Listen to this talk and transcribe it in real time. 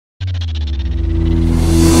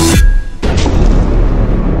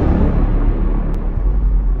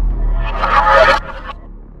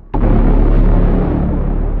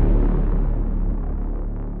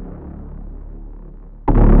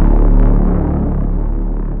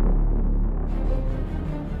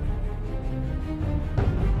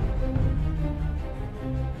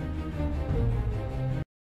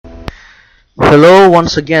Hello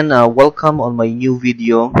once again, welcome on my new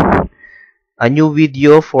video, a new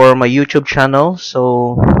video for my YouTube channel.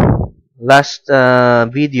 So last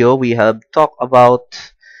video we have talked about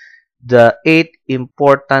the 8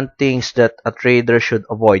 important things that a trader should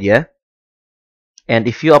avoid, yeah? And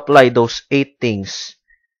if you apply those 8 things,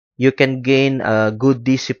 you can gain a good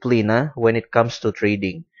discipline when it comes to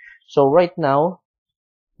trading. So right now,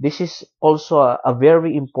 this is also a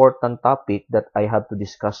very important topic that I have to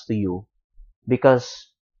discuss to you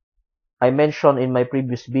because I mentioned in my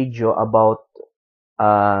previous video about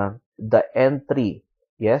the entry,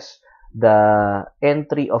 yes, the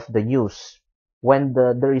entry of the news. When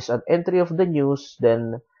there is an entry of the news,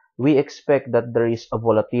 then we expect that there is a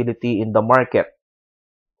volatility in the market.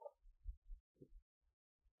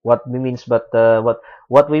 What we mean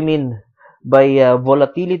by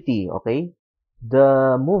volatility, okay?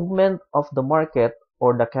 The movement of the market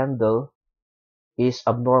or the candle is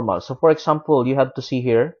abnormal. So, for example, you have to see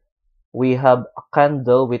here. We have a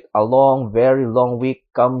candle with a long, very long wick,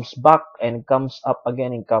 comes back and comes up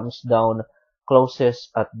again and comes down,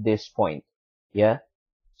 closes at this point. Yeah.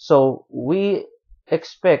 So we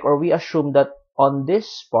expect or we assume that on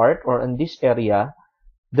this part or in this area,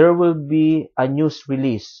 there will be a news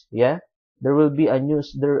release. Yeah. There will be a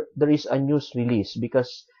news, there is a news release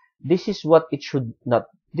because this is what it should not,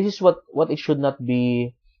 this is what it should not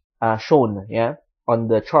be shown. Yeah. On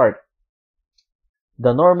the chart.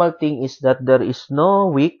 The normal thing is that there is no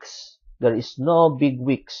wicks, there is no big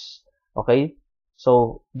wicks. Okay,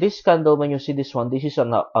 so this candle, when you see this one, this is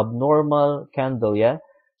an abnormal candle. Yeah,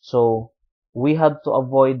 so we have to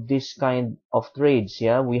avoid this kind of trades.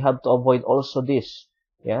 Yeah, we have to avoid also this.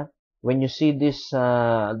 Yeah, when you see this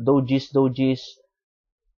dojis,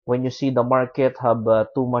 when you see the market have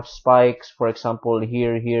too much spikes, for example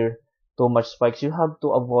here too much spikes, you have to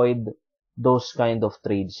avoid those kind of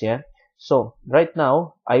trades. Yeah, so right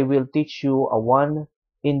now I will teach you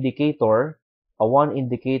indicator a one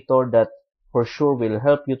indicator that for sure will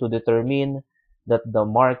help you to determine that the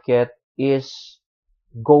market is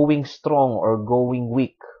going strong or going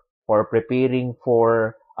weak or preparing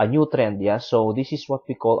for a new trend. Yeah, so this is what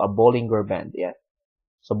we call a Bollinger Band. Yeah,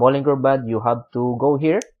 so Bollinger Band, you have to go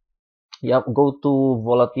here. Yep, go to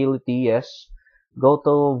volatility, yes. Go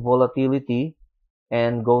to volatility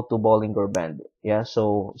and go to Bollinger Band. Yeah,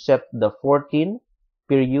 so set the 14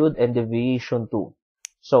 period and deviation 2.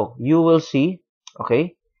 So you will see,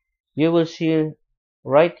 okay, you will see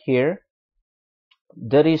right here,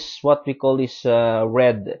 there is what we call is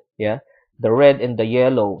red, yeah, the red and the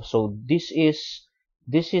yellow. So this is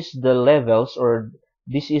the levels, or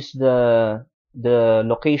this is the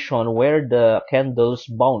location where the candles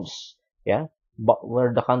bounce, yeah,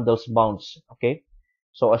 where the candles bounce. Okay,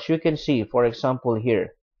 so as you can see, for example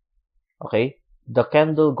here, okay, the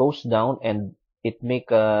candle goes down and it make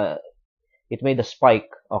a it made a spike,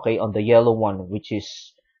 okay, on the yellow one, which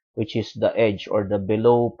is the edge or the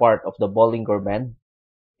below part of the Bollinger Band.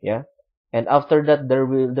 Yeah, and after that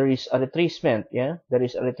there is a retracement. Yeah, there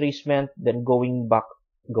is a retracement, then going back,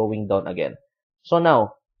 going down again. So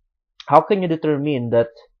now, how can you determine that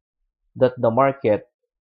the market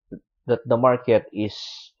is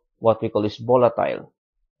what we call is volatile?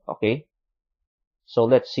 Okay, so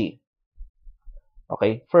let's see.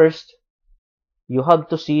 Okay, first you have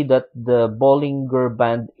to see that the Bollinger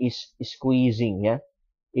Band is squeezing. Yeah,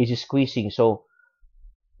 is squeezing. So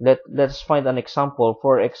let's find an example.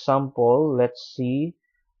 For example, let's see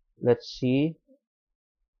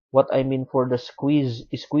what I mean for the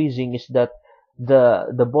squeezing is that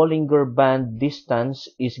the Bollinger Band distance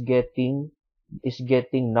is getting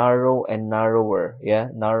narrow and narrower. Yeah,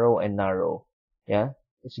 narrow and narrow. Yeah,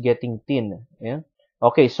 it's getting thin. Yeah,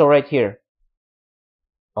 okay, so right here.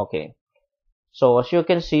 Okay, so as you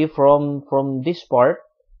can see from this part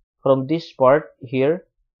here,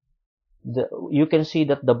 you can see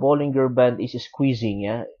that the Bollinger Band is squeezing.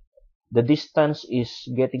 Yeah, the distance is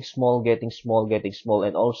getting small, getting small, getting small,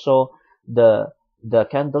 and also the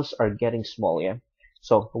candles are getting small. Yeah,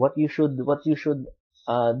 so uh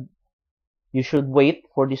you should wait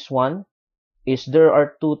for this one is there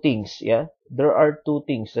are two things. Yeah, there are two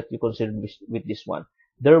things that you consider with this one.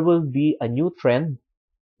 There will be a new trend.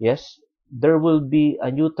 Yes, there will be a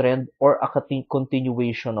new trend or a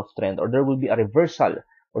continuation of trend, or there will be a reversal,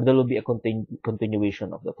 or there will be a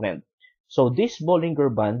continuation of the trend. So this Bollinger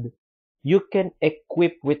Band, you can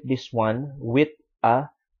equip with this one with a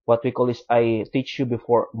what we call is, I teach you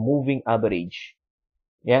before, moving average.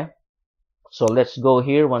 Yeah, so let's go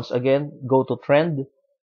here once again, go to trend,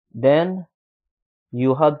 then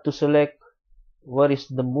you have to select what is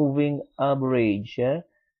the moving average. Yeah,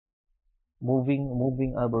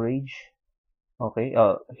 moving average. Okay,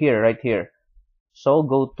 here, right here. So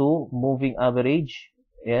go to moving average,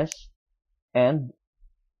 yes, and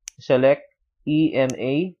select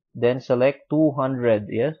EMA, then select 200,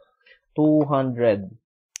 yes, 200.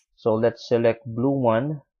 So let's select blue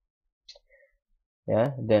one,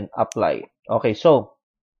 yeah, then apply. Okay, so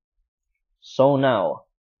now,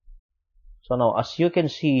 as you can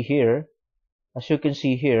see here,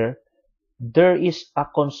 there is a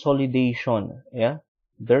consolidation, yeah,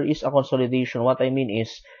 there is a consolidation. What I mean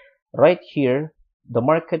is, right here, the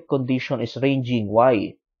market condition is ranging.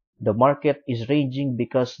 Why? The market is ranging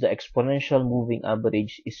because the exponential moving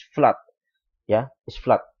average is flat, yeah, it's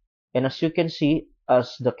flat. And as you can see,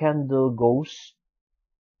 as the candle goes,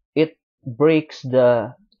 it breaks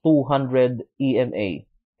the 200 EMA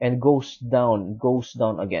and goes down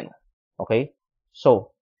again. Okay,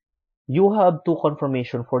 so you have two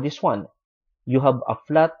confirmation for this one. You have a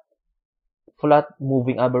flat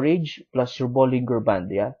moving average plus your Bollinger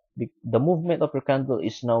Band, yeah? The movement of your candle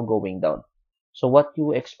is now going down. So what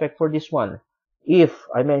you expect for this one? If,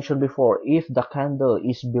 I mentioned before, if the candle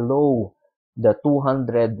is below the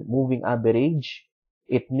 200 moving average,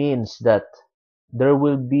 it means that there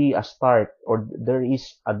will be a start or there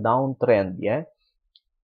is a downtrend, yeah?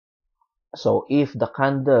 So if the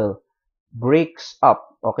candle breaks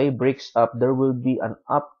up, okay, there will be an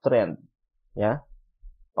uptrend, yeah?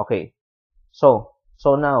 Okay. So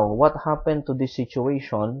now, what happened to this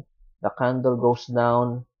situation? The candle goes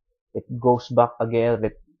down, it goes back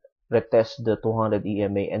again, retests the 200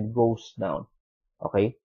 EMA and goes down.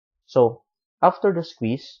 Okay? So, after the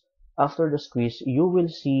squeeze, you will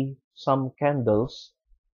see some candles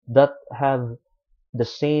that have the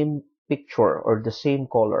same picture or the same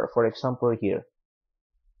color. For example, here,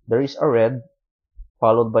 there is a red,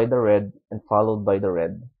 followed by the red, and followed by the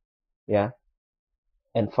red. Yeah?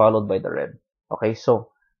 And followed by the red. Okay,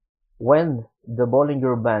 so when the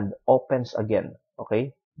Bollinger Band opens again,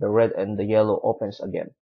 okay, the red and the yellow opens again,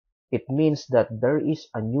 it means that there is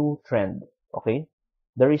a new trend, okay?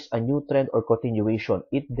 There is a new trend or continuation.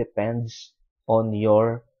 It depends on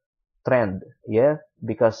your trend, yeah?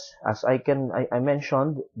 Because as I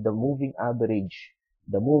mentioned, the moving average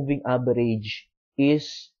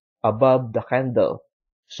is above the candle.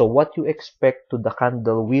 So what you expect to the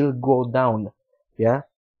candle will go down, yeah?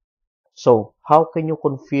 So how can you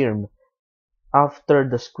confirm after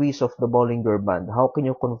the squeeze of the Bollinger Band? How can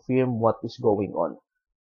you confirm what is going on?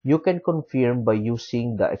 You can confirm by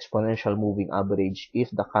using the exponential moving average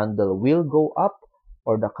if the candle will go up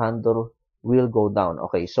or the candle will go down.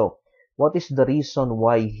 Okay, so what is the reason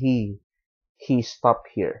why he stopped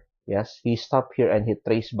here? Yes, he stopped here and he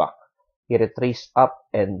traced back. He retraced up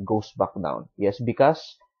and goes back down. Yes,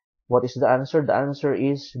 because what is the answer? The answer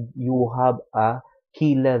is you have a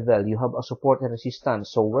key level. You have a support and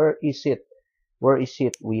resistance. So where is it? Where is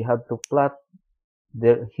it? We have to plot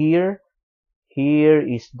there. Here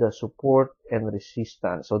is the support and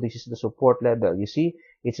resistance. So this is the support level. You see,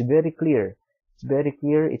 it's very clear. It's very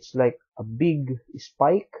clear. It's like a big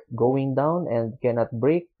spike going down and cannot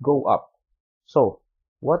break, go up. So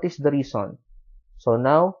what is the reason? So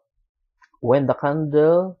now, when the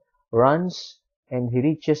candle runs and he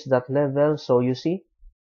reaches that level, so you see,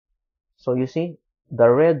 the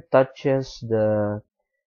red touches the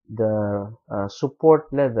support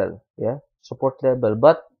level, yeah, support level.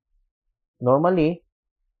 But normally,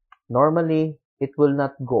 it will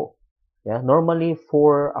not go. Yeah, normally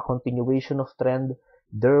for a continuation of trend,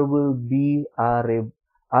 there will be a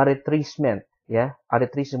retracement. Yeah, a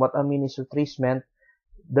retracement. What I mean is retracement.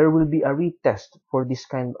 There will be a retest for this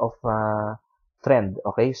kind of trend.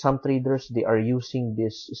 Okay, some traders, they are using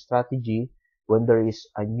this strategy when there is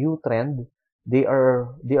a new trend. They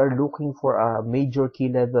are looking for a major key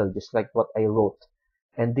level, just like what I wrote,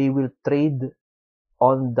 and they will trade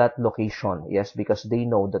on that location. Yes, because they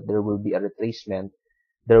know that there will be a retracement.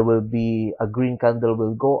 There will be a green candle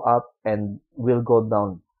will go up and will go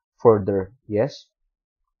down further. Yes,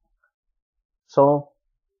 so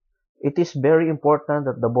it is very important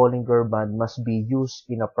that the Bollinger Band must be used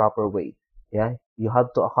in a proper way. Yeah, you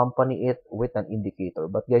have to accompany it with an indicator.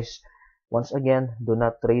 But guys, once again, do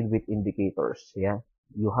not trade with indicators. Yeah,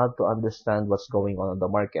 you have to understand what's going on in the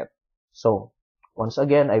market. So once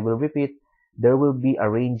again, I will repeat, there will be a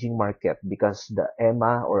ranging market because the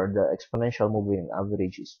EMA or the exponential moving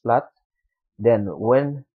average is flat. Then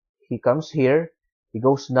when he comes here, he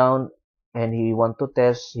goes down and he want to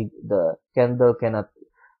test, the candle cannot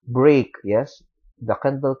break. Yes, the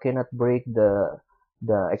candle cannot break the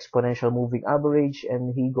exponential moving average,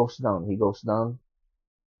 and he goes down, he goes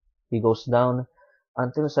down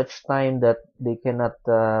until such time that they cannot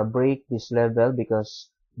break this level, because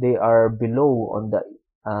they are below on the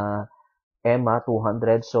EMA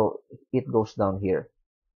 200, so it goes down here.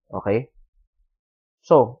 Okay,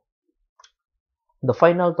 so the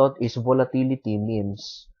final thought is volatility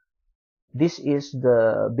means this is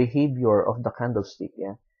the behavior of the candlestick.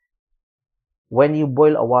 Yeah, when you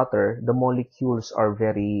boil a water, the molecules are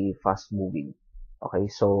very fast moving. Okay,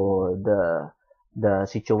 so the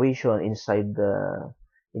situation inside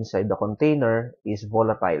the container is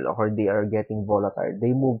volatile, or they are getting volatile.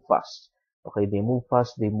 They move fast. Okay, they move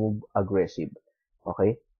fast, they move aggressive.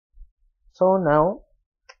 Okay, so now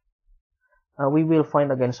we will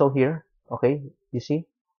find again. So here, okay, you see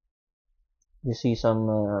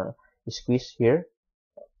some squeeze here.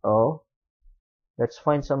 Oh, let's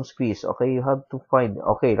find some squeeze. Okay, you have to find.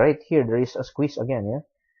 Okay, right here there is a squeeze again. Yeah,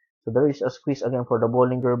 so there is a squeeze again for the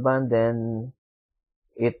Bollinger Band. Then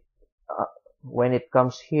it when it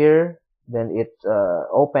comes here, then it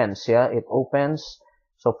opens. Yeah, it opens.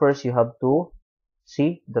 So first you have to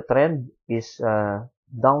see the trend is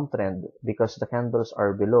downtrend because the candles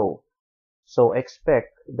are below. So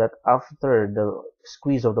expect that after the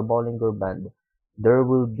squeeze of the Bollinger Band, there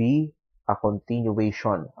will be a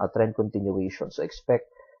continuation, a trend continuation. So expect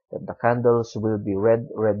that the candles will be red,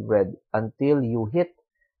 red, red until you hit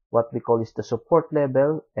what we call is the support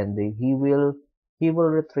level, and he will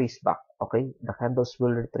retrace back. Okay, the candles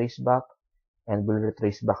will retrace back and will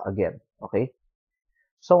retrace back again. Okay,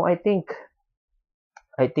 so I think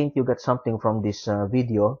you get something from this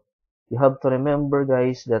video. You have to remember,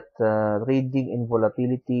 guys, that trading in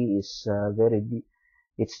volatility is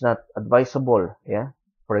it's not advisable. Yeah,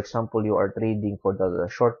 for example, you are trading for the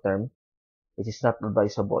short term. It is not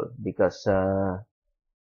advisable because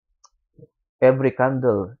every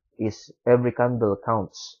candle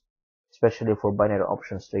counts, especially for binary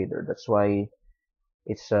options trader. That's why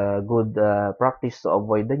it's a good practice to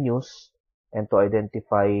avoid the news and to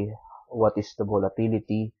identify what is the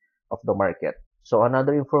volatility of the market. So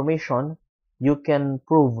another information, you can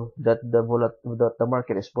prove that that the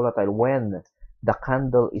market is volatile when the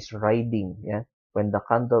candle is riding, yeah, when the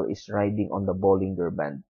candle is riding on the Bollinger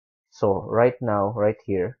Band. So right now, right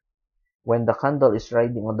here, when the candle is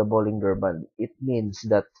riding on the Bollinger Band, it means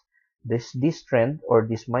that this trend or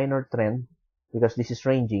this minor trend, because this is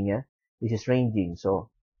ranging, yeah, this is ranging. So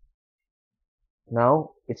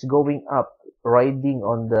now it's going up, riding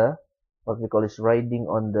on the what we call is riding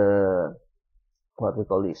on the what we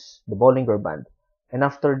call is the Bollinger Band. And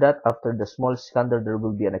after that, after the small candle, there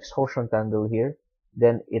will be an exhaustion candle here.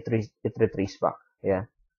 Then it retraces back. Yeah,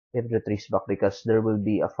 it retraces back because there will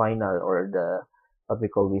be a final, or the what we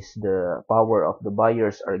call is the power of the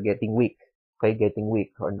buyers are getting weak. Okay, getting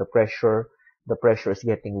weak, or the pressure is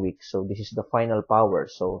getting weak. So this is the final power.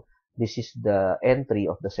 So this is the entry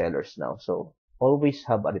of the sellers now. So always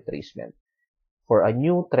have a retracement. For a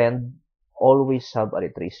new trend, always have a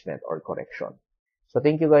retracement or correction. So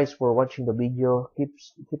thank you guys for watching the video.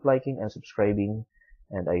 Keep liking and subscribing,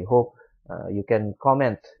 and I hope you can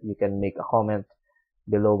comment. You can make a comment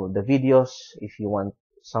below the videos if you want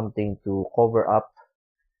something to cover up,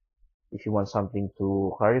 if you want something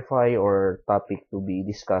to clarify or topic to be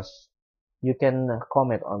discussed. You can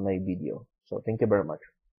comment on my video. So thank you very much.